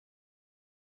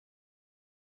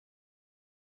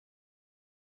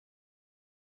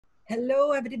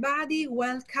Hello everybody,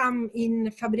 welcome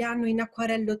in Fabriano in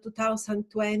Acquarello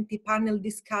 2020 panel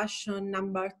discussion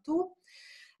number 2.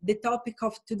 The topic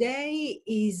of today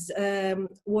is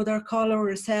watercolor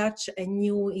research and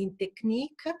new in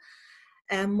technique.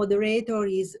 Moderator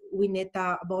is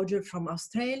Wineta Boger from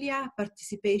Australia.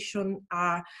 Participation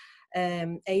are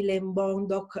Eileen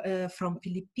Bondok from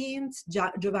Philippines,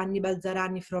 Giovanni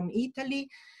Balzarani from Italy,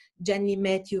 Jenny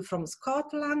Matthew from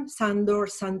Scotland, Sandor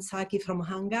Sansaki from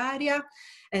Hungary,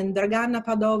 and Dragana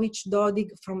Padovic Dodig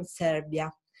from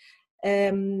Serbia.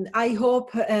 I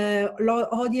hope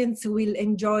audience will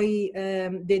enjoy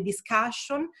the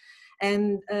discussion,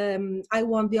 and I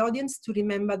want the audience to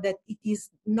remember that it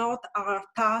is not our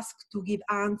task to give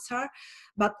answer,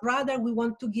 but rather we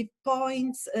want to give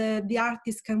points the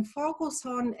artist can focus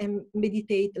on and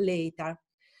meditate later.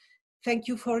 Thank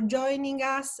you for joining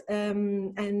us,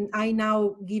 and I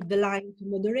now give the line to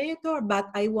moderator, but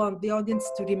I want the audience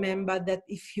to remember that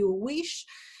if you wish,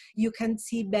 you can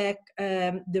see back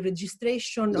the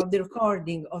registration of the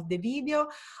recording of the video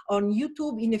on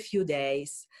YouTube in a few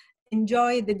days.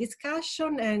 Enjoy the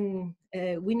discussion, and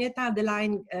Wineta, the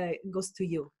line goes to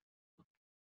you.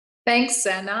 Thanks,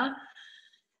 Anna.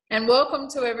 And welcome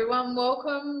to everyone.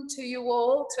 Welcome to you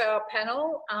all to our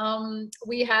panel.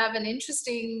 We have an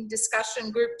interesting discussion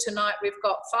group tonight. We've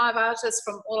got 5 artists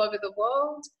from all over the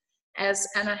world, as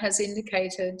Anna has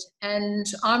indicated. And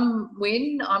I'm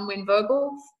Win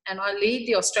Vogel, and I lead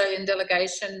the Australian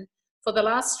delegation for the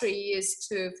last 3 years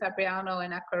to Fabriano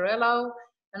and Acquarello.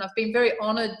 And I've been very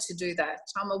honoured to do that.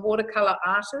 I'm a watercolour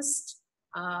artist.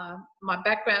 My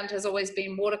background has always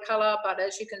been watercolour, but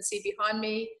as you can see behind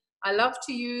me, I love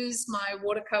to use my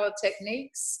watercolor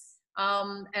techniques,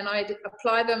 and I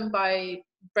apply them by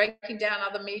breaking down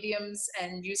other mediums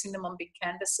and using them on big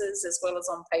canvases as well as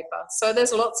on paper. So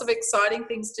there's lots of exciting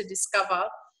things to discover,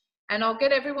 and I'll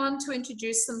get everyone to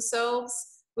introduce themselves.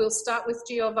 We'll start with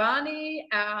Giovanni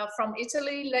from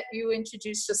Italy. Let you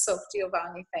introduce yourself,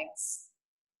 Giovanni. Thanks.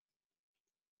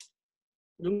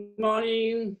 Good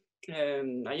morning.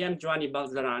 I am Giovanni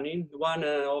Balzarani, one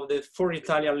of the 4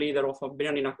 Italian leaders of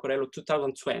Fabriano in Acquarello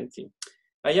 2020.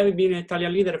 I have been an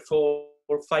Italian leader for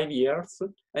 5 years.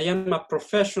 I am a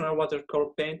professional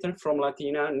watercolor painter from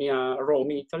Latina near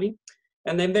Rome, Italy,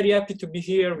 and I'm very happy to be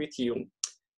here with you.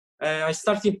 I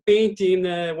started painting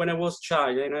when I was a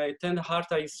child, and I attended art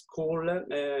high school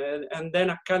and then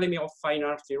Academy of Fine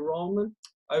Art in Rome.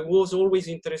 I was always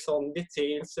interested in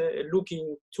details,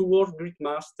 looking toward Greek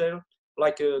masters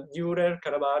like Dürer,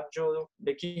 Caravaggio,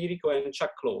 De Chirico, and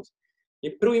Chuck Close.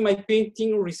 Improving my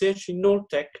painting, researching all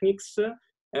techniques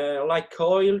like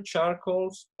oil,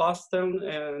 charcoals, pastel,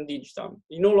 and digital.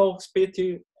 In all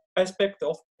aspects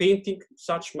of painting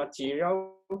such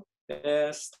material,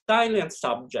 style and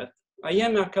subject. I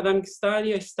am an academic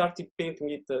study. I started painting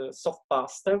with soft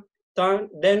pastel,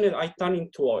 then I turned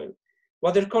into oil.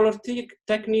 Watercolor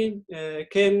technique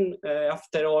came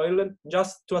after oil,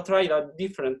 just to try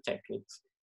different techniques,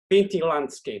 painting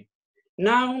landscape.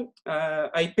 Now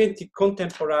I painted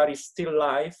contemporary still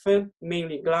life,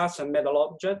 mainly glass and metal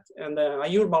objects, and a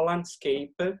urban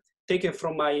landscape taken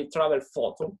from my travel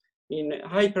photo in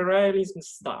hyperrealism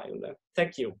style.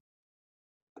 Thank you.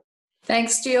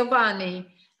 Thanks, Giovanni.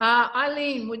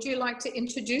 Eileen, would you like to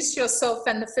introduce yourself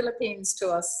and the Philippines to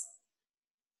us?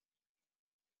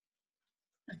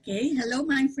 Okay, hello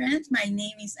my friends. My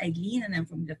name is Eileen and I'm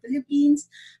from the Philippines.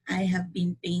 I have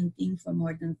been painting for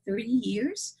more than 30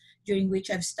 years, during which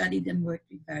I've studied and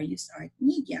worked with various art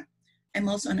media. I'm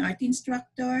also an art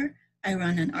instructor. I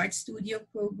run an art studio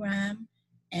program,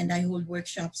 and I hold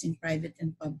workshops in private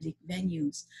and public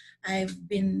venues. I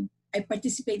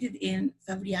participated in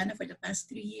Fabriano for the past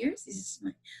 3 years. This is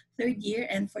my 3rd year,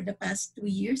 and for the past 2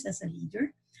 years as a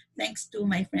leader, thanks to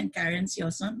my friend Karen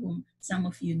Sioson, whom some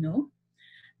of you know.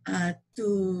 To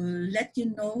let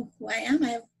you know who I am,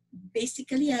 I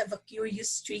have a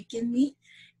curious streak in me,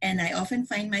 and I often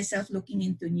find myself looking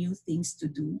into new things to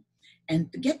do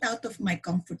and to get out of my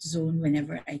comfort zone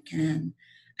whenever I can.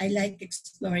 I like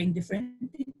exploring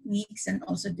different techniques and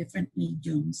also different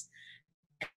mediums.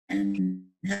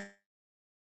 And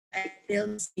I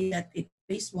still say that it's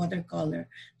always watercolor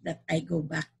that I go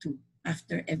back to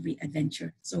after every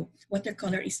adventure. So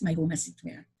watercolor is my home, as it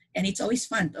were. And it's always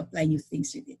fun to apply new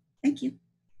things with it. Thank you.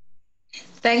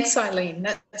 Thanks, Eileen.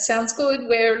 That sounds good.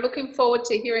 We're looking forward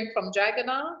to hearing from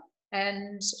Dragana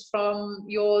and from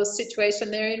your situation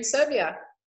there in Serbia.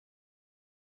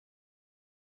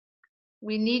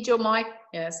 We need your mic.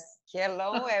 Yes.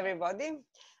 Hello, everybody.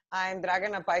 I'm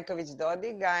Dragana Pajković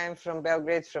Dodig. I'm from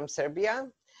Belgrade, from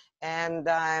Serbia. and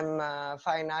I'm a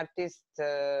fine artist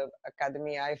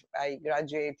academy. I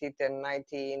graduated in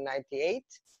 1998,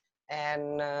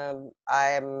 and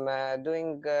I'm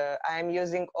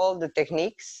using all the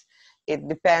techniques. It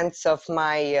depends of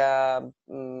my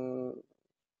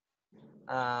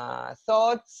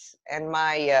thoughts and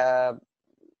my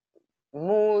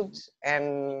mood,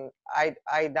 and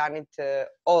I done it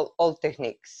all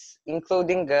techniques,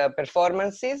 including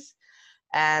performances.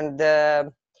 And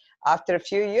after a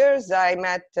few years, I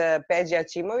met Peja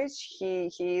Acimovic.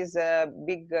 He is a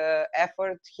big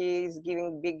effort. He is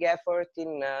giving big effort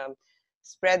in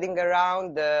spreading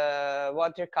around the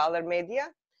watercolor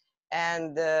media,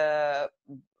 and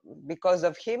because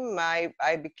of him,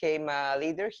 I became a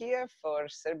leader here for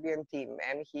Serbian team,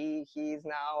 and he is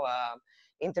now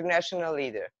international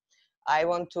leader. I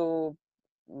want to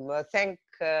thank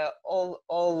all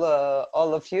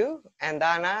of you and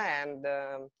Anna and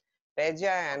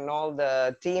Peja and all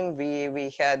the team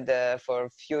we had for a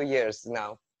few years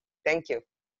now. Thank you.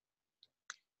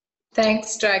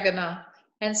 Thanks, Dragana.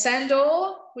 And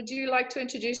Sandor, would you like to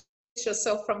introduce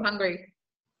yourself from Hungary?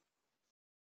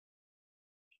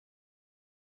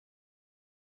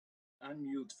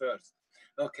 Unmute first.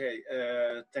 Okay,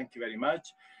 thank you very much.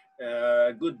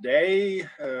 Good day.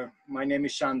 My name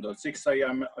is Sándor Six. I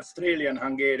am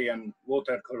Australian-Hungarian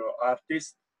watercolor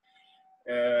artist.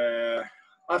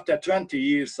 After 20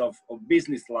 years of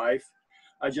business life,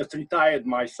 I just retired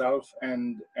myself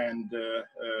and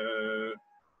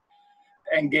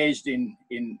engaged in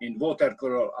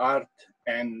watercolor art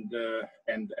and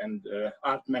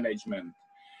art management.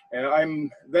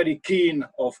 I'm very keen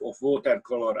of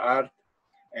watercolor art,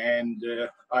 and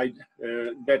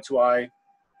that's why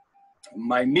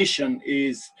my mission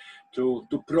is to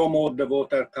promote the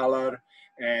watercolor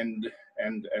and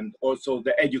also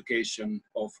the education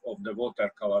of the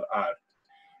watercolor art.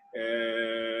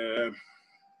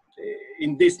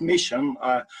 In this mission,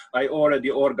 I already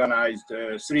organized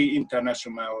three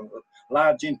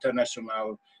large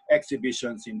international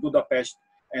exhibitions in Budapest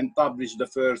and published the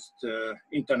first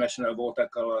international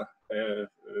watercolor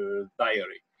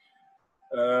diary.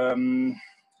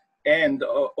 And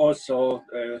also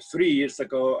 3 years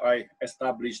ago, I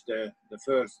established the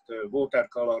first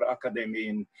watercolor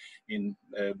academy in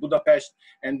Budapest,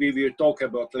 and we will talk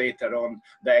about later on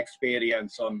the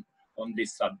experience on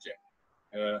this subject.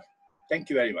 Thank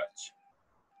you very much.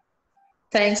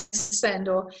 Thanks,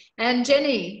 Sandor. And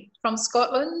Jenny from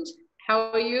Scotland,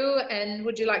 how are you? And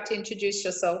would you like to introduce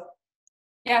yourself?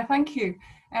 Yeah, thank you.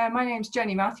 My name's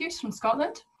Jenny Matthews from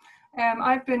Scotland.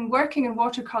 I've been working in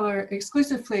watercolour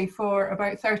exclusively for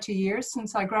about 30 years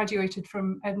since I graduated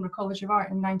from Edinburgh College of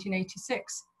Art in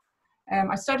 1986.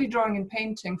 I studied drawing and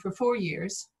painting for 4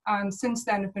 years, and since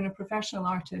then I've been a professional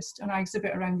artist, and I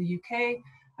exhibit around the UK.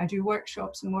 I do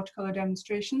workshops and watercolour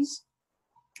demonstrations,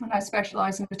 and I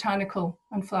specialise in botanical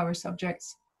and flower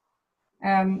subjects.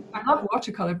 I love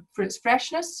watercolour for its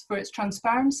freshness, for its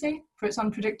transparency, for its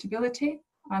unpredictability,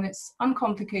 and its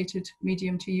uncomplicated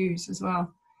medium to use as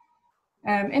well.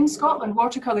 In Scotland,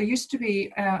 watercolour used to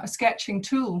be a sketching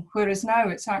tool, whereas now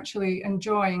it's actually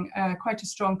enjoying quite a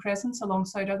strong presence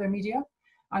alongside other media,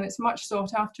 and it's much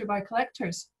sought after by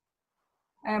collectors.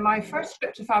 My first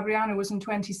trip to Fabriano was in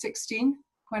 2016,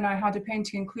 when I had a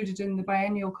painting included in the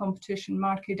biennial competition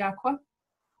Marche d'Acqua.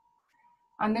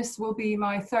 And this will be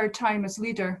my third time as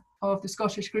leader of the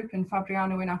Scottish group in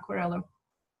Fabriano in Aquarello.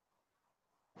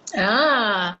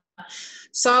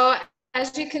 So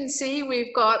as you can see,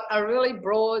 we've got a really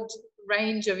broad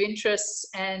range of interests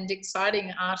and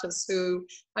exciting artists who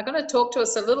are going to talk to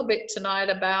us a little bit tonight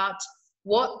about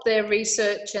what their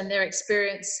research and their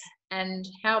experience and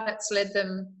how that's led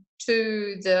them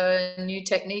to the new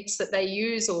techniques that they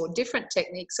use, or different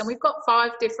techniques. And we've got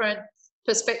 5 different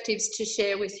perspectives to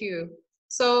share with you.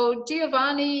 So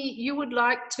Giovanni, you would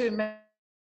like to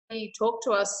maybe talk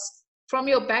to us from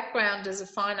your background as a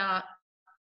fine art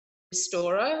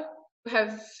restorer. You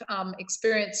have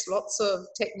experienced lots of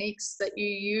techniques that you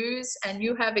use, and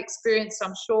you have experience,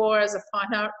 I'm sure, as a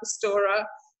fine art restorer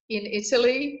in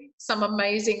Italy, some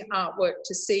amazing artwork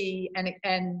to see,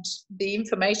 and the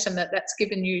information that that's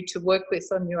given you to work with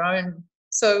on your own.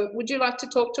 So would you like to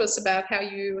talk to us about how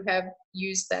you have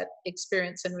used that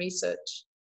experience and research?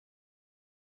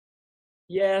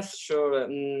 Yes, sure.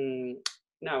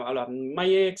 Now, my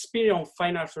experience of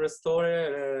fine art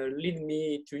restorer lead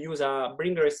me to use a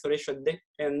bring restoration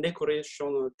and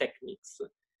decoration techniques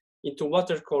into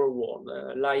watercolor world,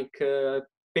 like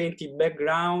painting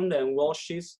background and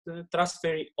washes,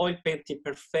 transferring oil painting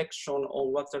perfection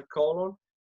on watercolor,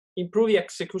 improving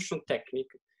execution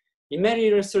technique, In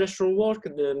many restoration work,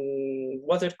 the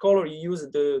watercolor is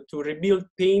used to rebuild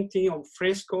painting on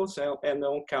frescoes and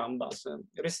on canvas.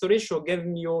 Restoration gave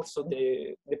me also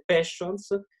the passions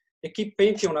to keep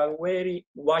painting on a very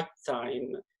white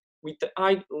time, with a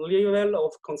high level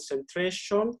of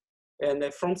concentration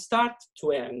and from start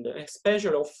to end,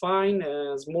 especially of fine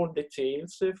small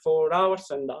details for hours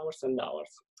and hours and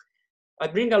hours. I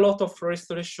bring a lot of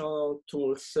restoration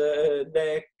tools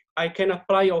that I can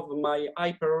apply of my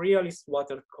hyper-realist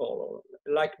watercolor,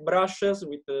 like brushes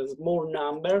with a small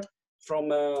number from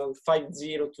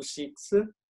 50 to 6,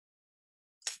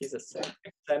 is an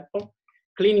example,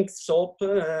 cleaning soap,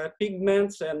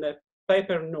 pigments, and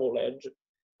paper knowledge.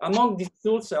 Among these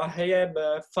tools, I have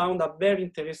found a very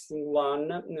interesting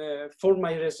one for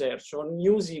my research on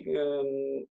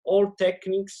using all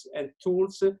techniques and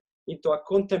tools into a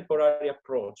contemporary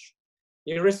approach.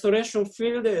 In restoration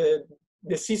field,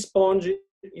 the sea sponge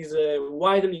is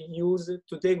widely used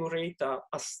to decorate a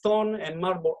stone and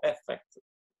marble effect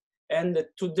and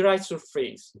to dry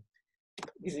surface.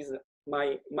 This is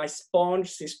my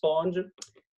sponge, sea sponge.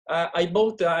 I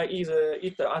bought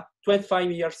it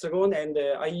 25 years ago, and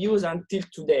I use until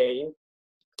today.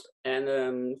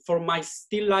 And for my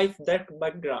still life dark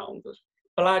background,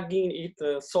 plugging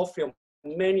it softly on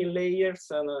many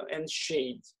layers and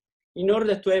shades, in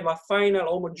order to have a final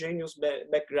homogeneous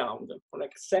background. For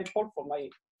example, for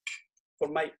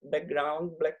my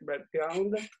background, black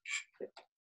background,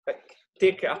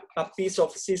 take a piece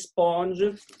of sea sponge,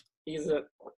 is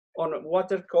on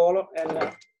watercolor,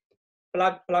 and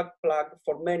plug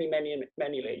for many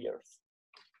layers.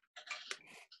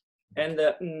 And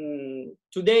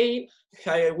today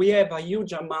we have a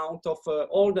huge amount of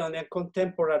old and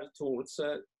contemporary tools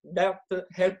that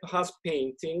help us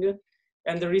painting,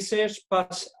 and the research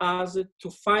passes us to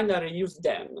find and reuse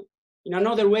them in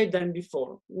another way than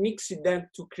before, mixing them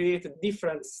to create a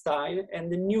different style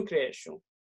and a new creation.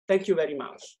 Thank you very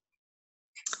much.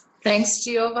 Thanks,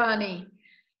 Giovanni.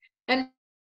 And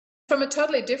from a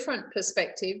totally different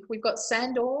perspective, we've got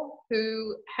Sandor,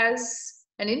 who has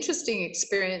an interesting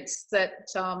experience that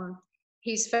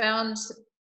he's found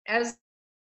as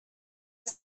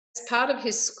part of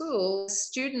his school,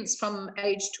 students from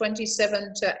age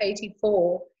 27 to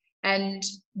 84, and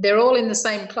they're all in the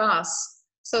same class.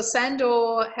 So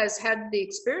Sandor has had the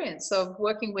experience of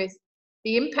working with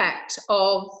the impact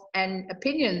of and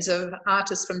opinions of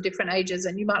artists from different ages,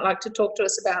 and you might like to talk to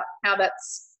us about how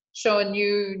that's shown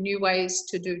you new ways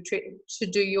to do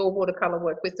your watercolor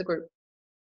work with the group.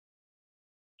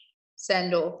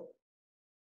 Sandor.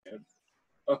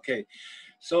 Okay,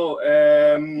 so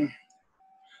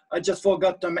I just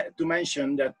forgot to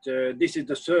mention that this is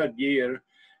the third year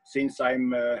since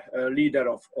I'm a leader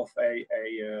of a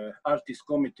artist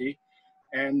committee,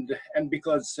 and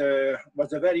because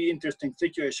was a very interesting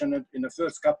situation in the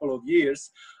first couple of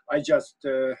years. I just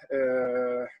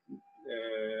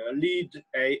lead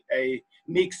a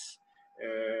mix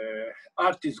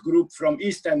artist group from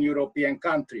Eastern European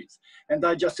countries, and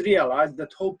I just realized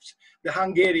that hopes the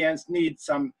Hungarians need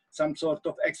some sort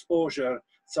of exposure.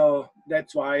 So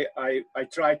that's why I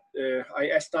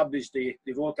established the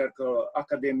Watercolor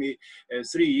Academy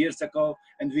 3 years ago,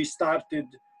 and we started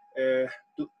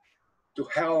to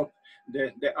help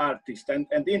the artists.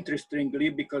 And interestingly,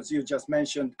 because you just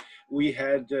mentioned, we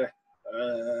had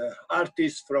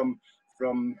artists from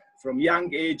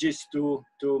young ages to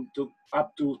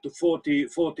up to 40,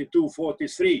 42,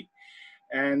 43,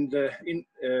 and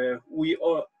we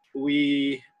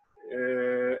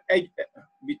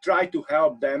try to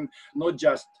help them not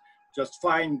just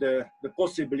find the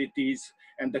possibilities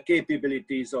and the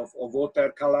capabilities of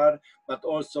watercolor, but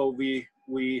also we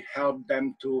help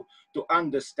them to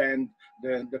understand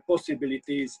the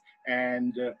possibilities,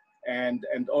 and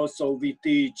also we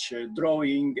teach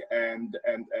drawing and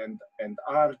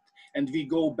art, and we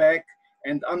go back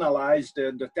and analyze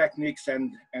the techniques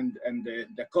and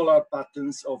the color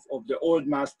patterns of the old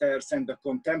masters and the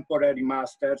contemporary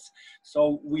masters.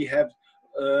 So we have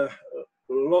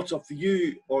lots of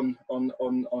view on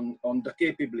the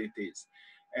capabilities.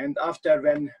 And after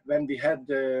when we had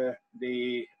the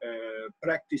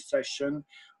practice session,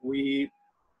 we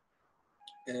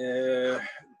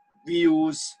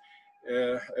use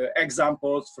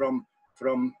examples from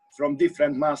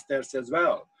different masters as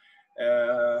well.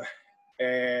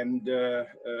 And the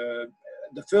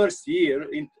first year,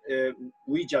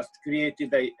 we just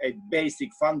created a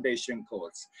basic foundation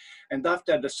course. And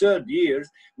after the third year,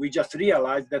 we just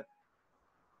realized that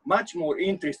much more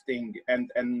interesting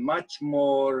and much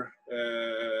more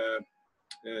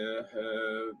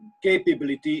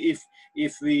capability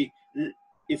if we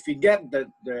get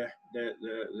the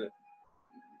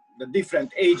the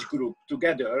different age group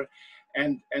together,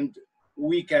 and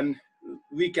we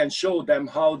can show them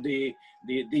how the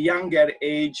younger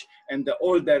age and the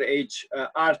older age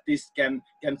artists can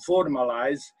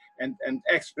formalize and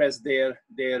express their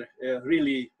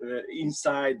really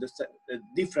inside the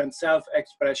different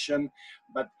self-expression,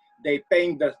 but they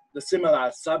paint the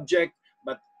similar subject.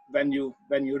 But when you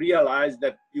realize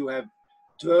that you have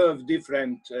 12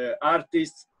 different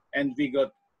artists, and we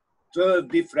got 12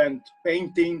 different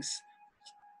paintings,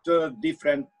 12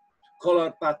 different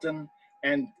color pattern,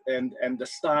 and the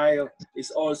style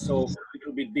is also a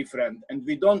little bit different. And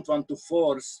we don't want to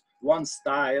force one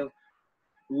style.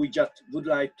 We just would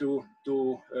like to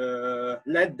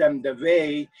let them the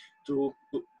way to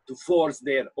force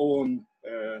their own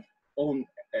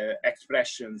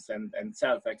expressions and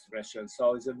self-expression.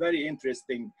 So it's a very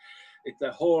interesting. It's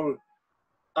a whole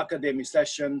academy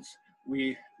sessions.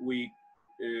 We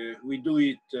do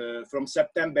it from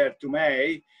September to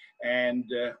May, and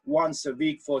once a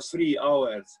week for 3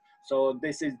 hours. So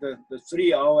this is the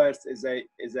 3 hours is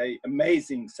a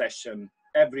amazing session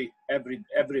every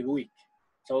week.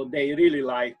 So they really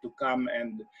like to come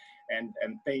and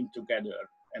paint together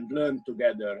and learn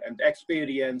together and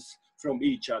experience from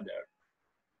each other.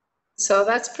 So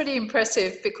that's pretty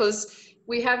impressive, because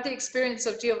we have the experience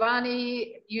of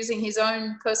Giovanni using his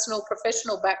own personal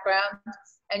professional background,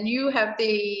 and you have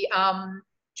the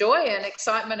joy and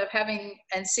excitement of having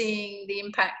and seeing the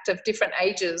impact of different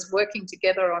ages working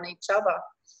together on each other.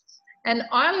 And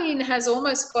Eileen has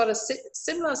almost got a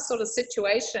similar sort of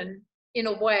situation in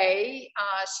a way.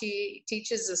 She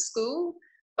teaches a school,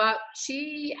 but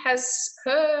she has,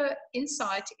 her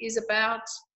insight is about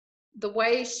the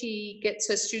way she gets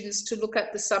her students to look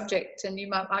at the subject. And you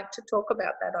might like to talk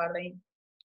about that, Eileen.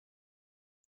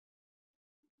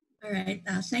 All right,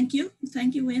 thank you,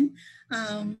 Wynn.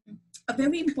 A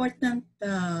very important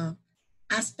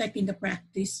aspect in the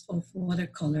practice of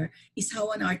watercolor is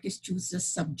how an artist chooses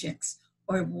subjects,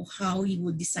 or how he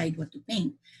would decide what to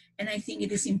paint. And I think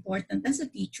it is important as a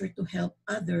teacher to help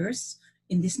others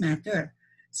in this matter.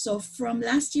 So from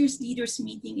last year's leaders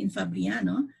meeting in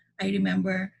Fabriano, I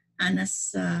remember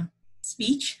Anna's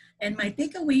speech, and my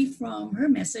takeaway from her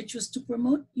message was to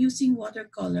promote using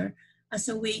watercolor as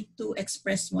a way to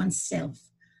express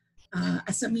oneself,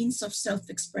 as a means of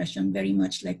self-expression, very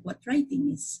much like what writing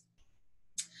is.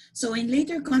 So in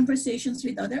later conversations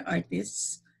with other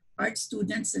artists, art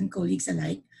students and colleagues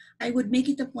alike, I would make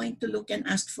it a point to look and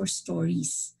ask for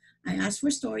stories. I ask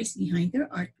for stories behind their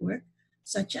artwork,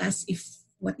 such as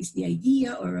what is the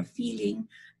idea or a feeling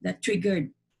that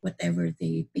triggered whatever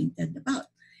they painted about.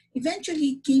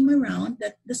 Eventually it came around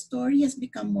that the story has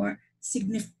become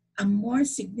a more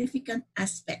significant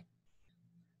aspect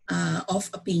of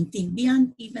a painting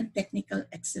beyond even technical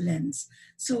excellence.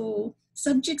 So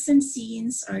subjects and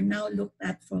scenes are now looked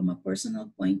at from a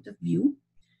personal point of view,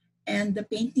 and the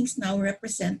paintings now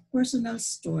represent personal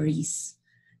stories.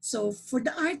 So for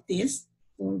the artist,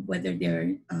 or whether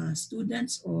they're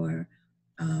students or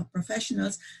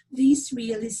professionals, this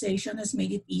realization has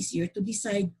made it easier to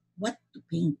decide what to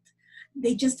paint.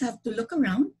 They just have to look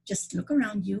around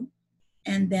you,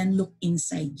 and then look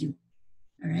inside you.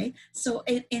 All right. So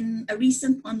in a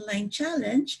recent online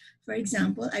challenge, for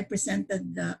example, I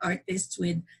presented the artists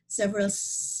with several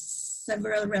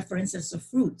references of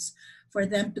fruits for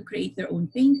them to create their own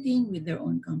painting with their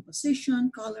own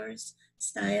composition, colors,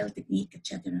 style, technique,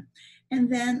 etc.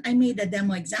 And then I made a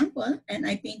demo example, and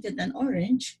I painted an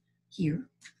orange here.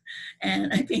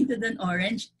 And I painted an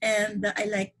orange, and I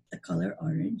like the color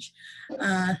orange.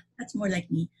 That's more like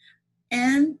me.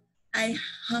 And I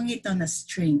hung it on a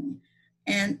string.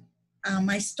 And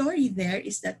my story there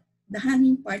is that the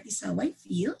hanging part is how I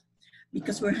feel,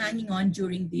 because we're hanging on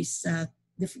during these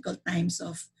difficult times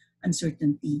of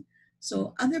uncertainty.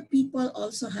 So other people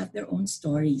also have their own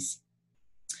stories.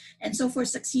 And so for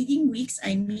succeeding weeks,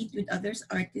 I meet with other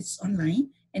artists online,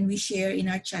 and we share in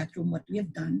our chat room what we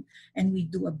have done, and we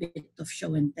do a bit of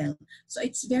show and tell. So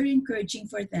it's very encouraging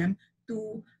for them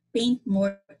to paint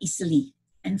more easily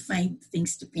and find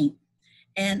things to paint.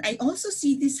 And I also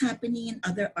see this happening in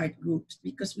other art groups,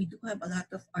 because we do have a lot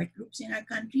of art groups in our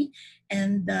country,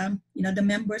 and the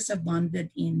members have bonded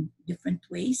in different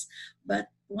ways. But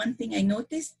one thing I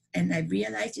noticed and I've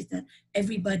realized is that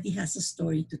everybody has a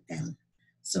story to tell.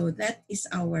 So that is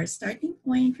our starting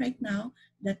point right now,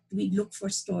 that we look for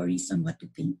stories on what to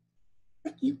paint.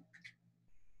 Thank you.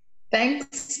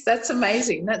 Thanks. That's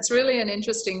amazing. That's really an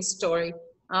interesting story.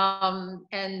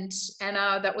 And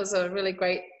Anna, that was a really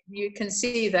great, you can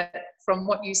see that from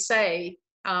what you say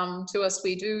to us,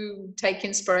 we do take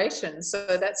inspiration. So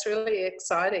that's really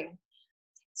exciting.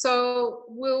 So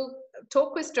we'll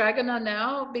talk with Dragana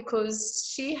now,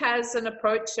 because she has an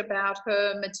approach about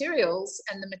her materials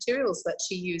and the materials that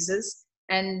she uses.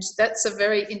 And that's a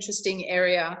very interesting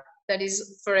area that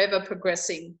is forever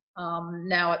progressing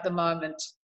now at the moment.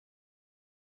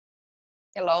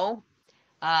 Hello.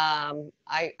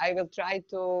 I will try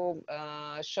to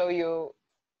show you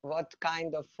what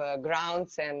kind of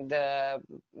grounds and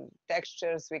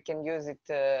textures we can use it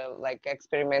like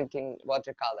experimenting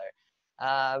watercolor.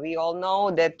 We all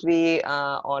know that we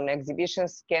on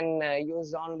exhibitions can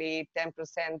use only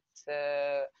 10%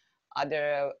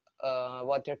 other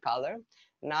watercolor.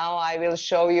 Now I will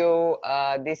show you,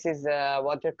 this is a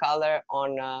watercolor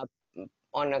on a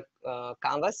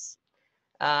canvas.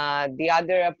 The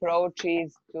other approach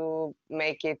is to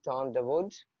make it on the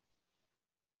wood.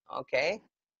 Okay.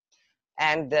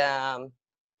 And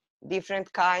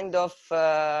different kind of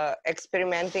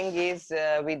experimenting is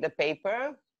with the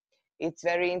paper. It's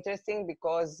very interesting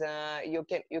because you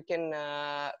can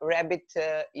rub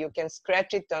it, you can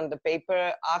scratch it on the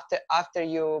paper after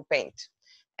you paint,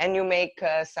 and you make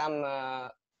some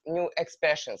new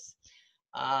expressions.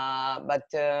 But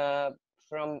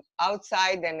from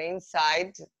outside and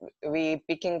inside, we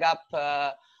picking up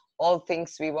all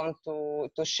things we want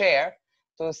to share,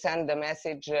 to send the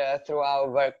message through our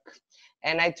work.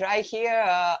 And I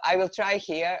will try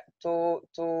here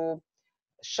to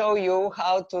show you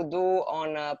how to do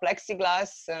on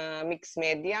plexiglass mixed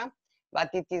media, but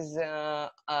it is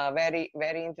very,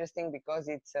 very interesting because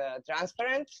it's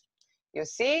transparent. You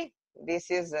see,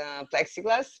 this is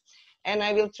plexiglass, and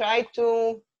I will try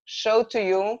to show to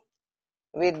you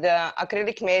with the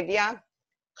acrylic media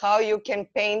how you can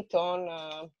paint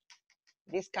on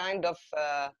this kind of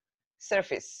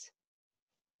surface.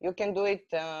 You can do it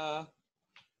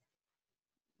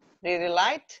really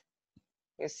light,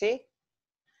 you see,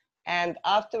 and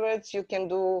afterwards you can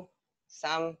do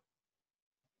some,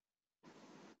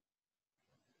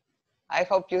 I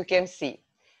hope you can see.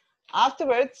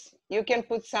 Afterwards you can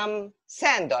put some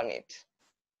sand on it.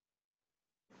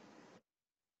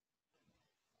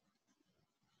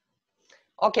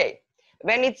 Okay,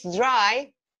 when it's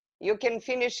dry, you can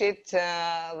finish it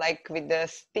like with the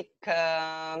stick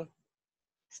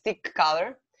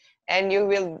color, and you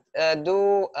will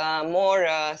do more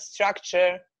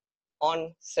structure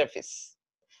on surface.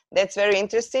 That's very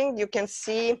interesting. You can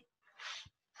see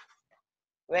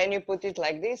when you put it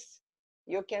like this,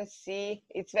 you can see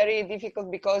it's very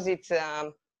difficult because it's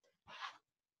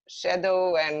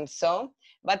shadow and so,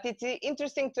 but it's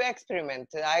interesting to experiment.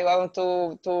 I want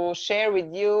to share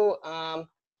with you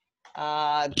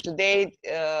today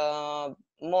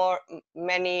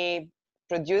many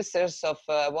producers of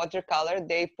watercolor,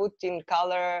 they put in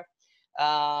color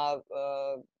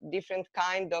different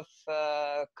kind of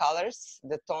colors,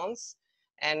 the tones,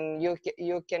 and you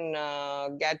can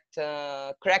get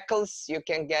crackles, you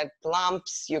can get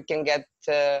lumps, you can get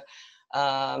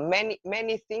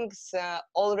many things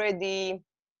already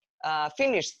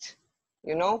finished,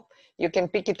 you know. You can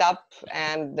pick it up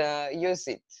and use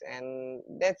it, and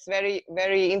that's very,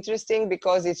 very interesting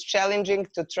because it's challenging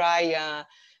to try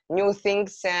new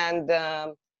things and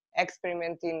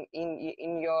experiment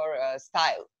in your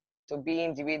style, to be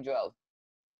individual.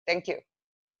 Thank you.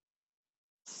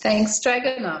 Thanks,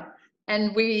 Dragana.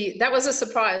 And that was a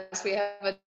surprise. We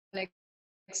have an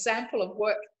example of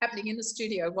work happening in the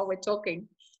studio while we're talking.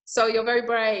 So you're very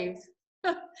brave.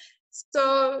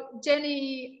 So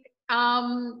Jenny,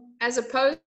 as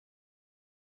opposed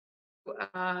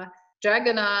to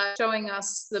Dragana showing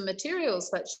us the materials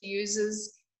that she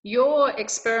uses, your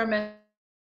experiment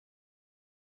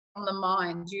on the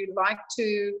mind, you'd like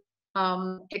to,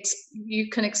 you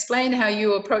can explain how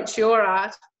you approach your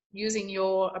art using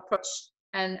your approach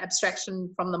and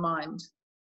abstraction from the mind.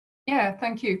 Yeah,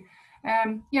 thank you.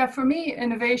 Yeah, for me,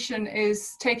 innovation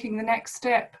is taking the next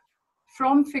step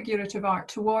from figurative art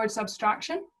towards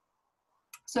abstraction.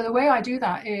 So the way I do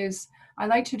that is I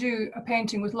like to do a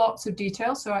painting with lots of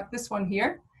detail. So this one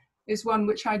here is one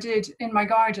which I did in my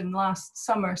garden last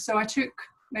summer. So I took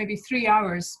maybe 3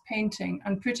 hours painting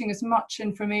and putting as much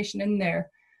information in there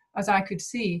as I could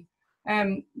see.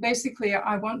 Basically,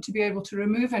 I want to be able to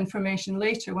remove information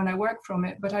later when I work from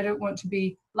it, but I don't want to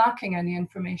be lacking any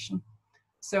information.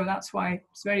 So that's why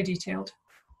it's very detailed.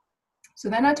 So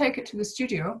then I take it to the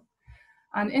studio,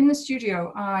 and in the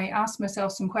studio, I ask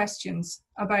myself some questions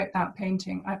about that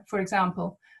painting. For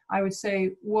example, I would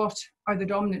say, what are the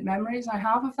dominant memories I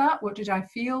have of that? What did I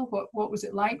feel? What was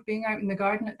it like being out in the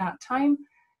garden at that time?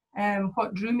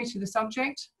 What drew me to the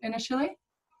subject initially?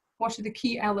 What are the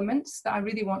key elements that I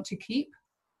really want to keep?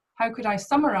 How could I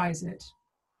summarize it?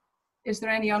 is there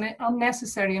any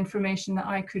unnecessary information that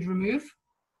I could remove?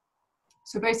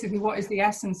 So basically, what is the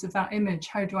essence of that image?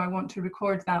 How do I want to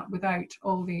record that without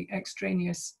all the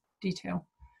extraneous detail?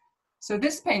 So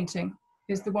this painting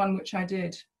is the one which I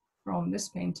did from this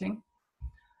painting.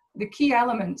 The key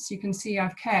elements you can see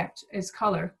I've kept is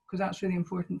colour, because that's really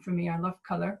important for me. I love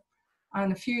colour.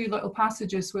 And a few little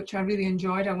passages which I really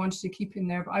enjoyed, I wanted to keep in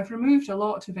there, but I've removed a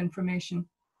lot of information.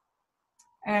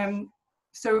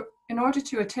 So in order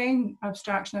to attain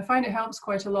abstraction, I find it helps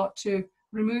quite a lot to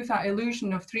remove that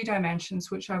illusion of 3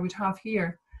 dimensions, which I would have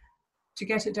here, to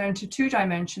get it down to 2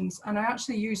 dimensions. And I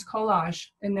actually use collage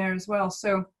in there as well.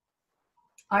 So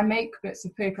I make bits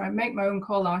of paper. I make my own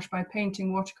collage by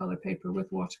painting watercolor paper with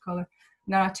watercolor.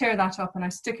 Now I tear that up and I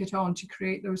stick it on to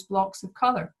create those blocks of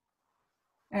color.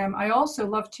 I also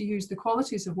love to use the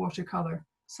qualities of watercolor.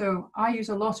 So I use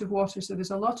a lot of water. So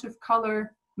there's a lot of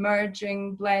color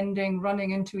merging, blending,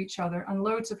 running into each other, and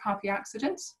loads of happy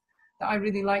accidents that I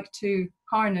really like to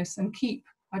harness and keep.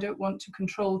 I don't want to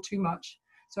control too much.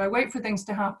 So I wait for things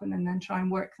to happen and then try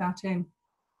and work that in. I'm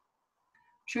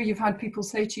sure you've had people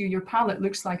say to you, your palette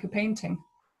looks like a painting.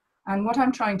 And what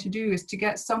I'm trying to do is to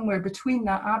get somewhere between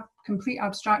that complete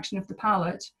abstraction of the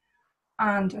palette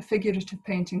and a figurative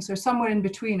painting. So somewhere in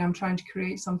between, I'm trying to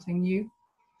create something new.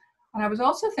 And I was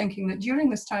also thinking that during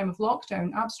this time of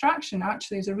lockdown, abstraction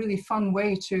actually is a really fun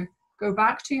way to go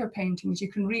back to your paintings.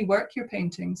 You can rework your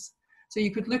paintings. So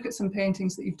you could look at some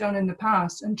paintings that you've done in the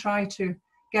past and try to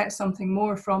get something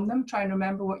more from them, try and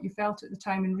remember what you felt at the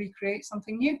time and recreate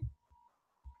something new.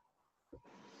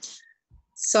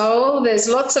 So there's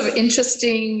lots of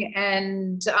interesting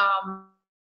and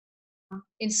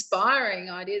inspiring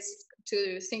ideas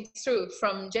to think through,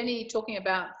 from Jenny talking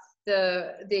about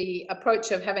the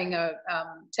approach of having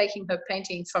taking her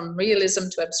painting from realism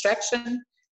to abstraction,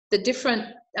 the different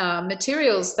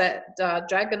materials that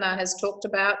Dragana has talked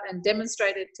about and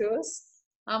demonstrated to us.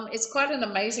 It's quite an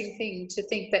amazing thing to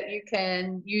think that you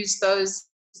can use those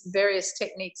various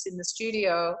techniques in the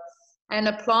studio and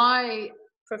apply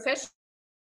professionally.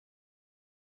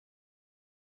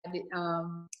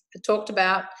 Talked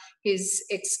about his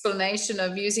explanation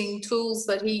of using tools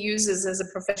that he uses as a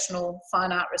professional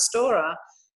fine art restorer.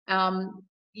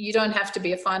 You don't have to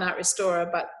be a fine art restorer,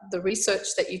 but the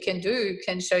research that you can do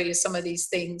can show you some of these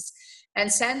things.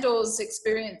 And Sandor's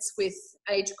experience with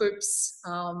age groups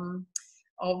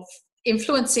of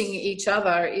influencing each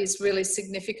other is really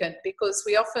significant, because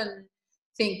we often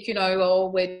think, you know,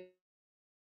 oh, we're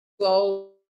too old.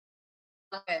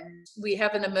 And we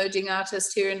have an emerging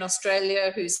artist here in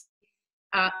Australia who's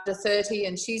under 30,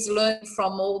 and she's learned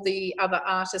from all the other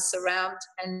artists around,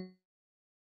 and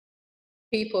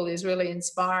people is really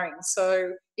inspiring.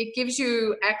 So it gives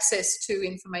you access to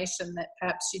information that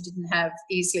perhaps you didn't have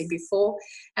easily before.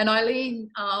 And Eileen,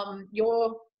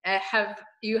 you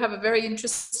have a very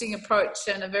interesting approach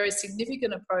and a very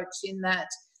significant approach in that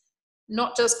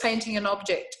not just painting an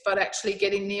object, but actually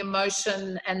getting the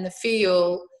emotion and the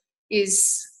feel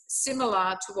is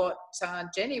similar to what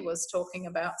Jenny was talking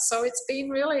about. So it's been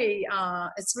really,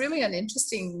 it's really an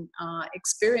interesting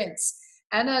experience.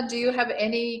 Anna, do you have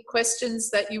any questions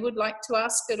that you would like to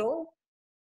ask at all?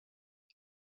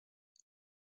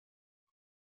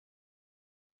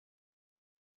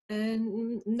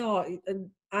 No,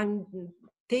 I'm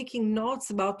taking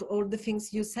notes about all the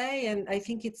things you say, and I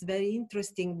think it's very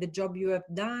interesting, the job you have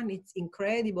done. It's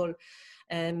incredible.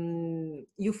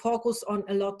 You focus on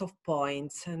a lot of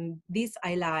points, and this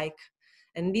I like.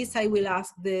 And this I will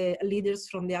ask the leaders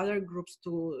from the other groups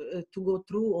to go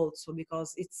through also,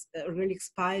 because it's really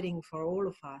inspiring for all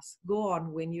of us. Go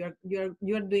on, Win.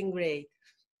 You're doing great.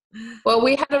 Well,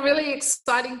 we had a really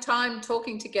exciting time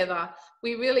talking together.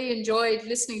 We really enjoyed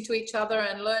listening to each other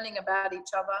and learning about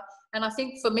each other. And I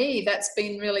think for me, that's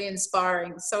been really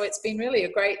inspiring. So it's been really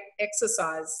a great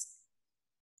exercise.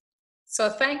 So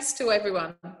thanks to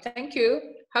everyone. Thank you.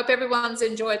 Hope everyone's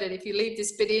enjoyed it. If you leave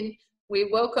this bit in, we're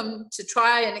welcome to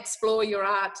try and explore your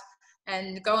art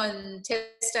and go and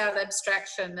test out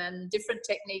abstraction and different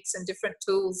techniques and different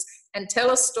tools, and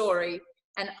tell a story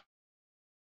and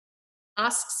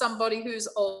ask somebody who's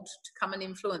old to come and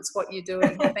influence what you're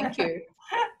doing. Thank you.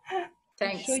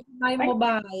 Thanks. Show you my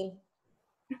mobile.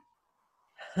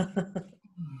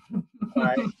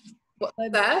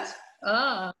 What's that?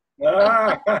 Ah.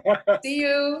 See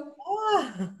you.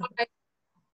 Ah. Bye.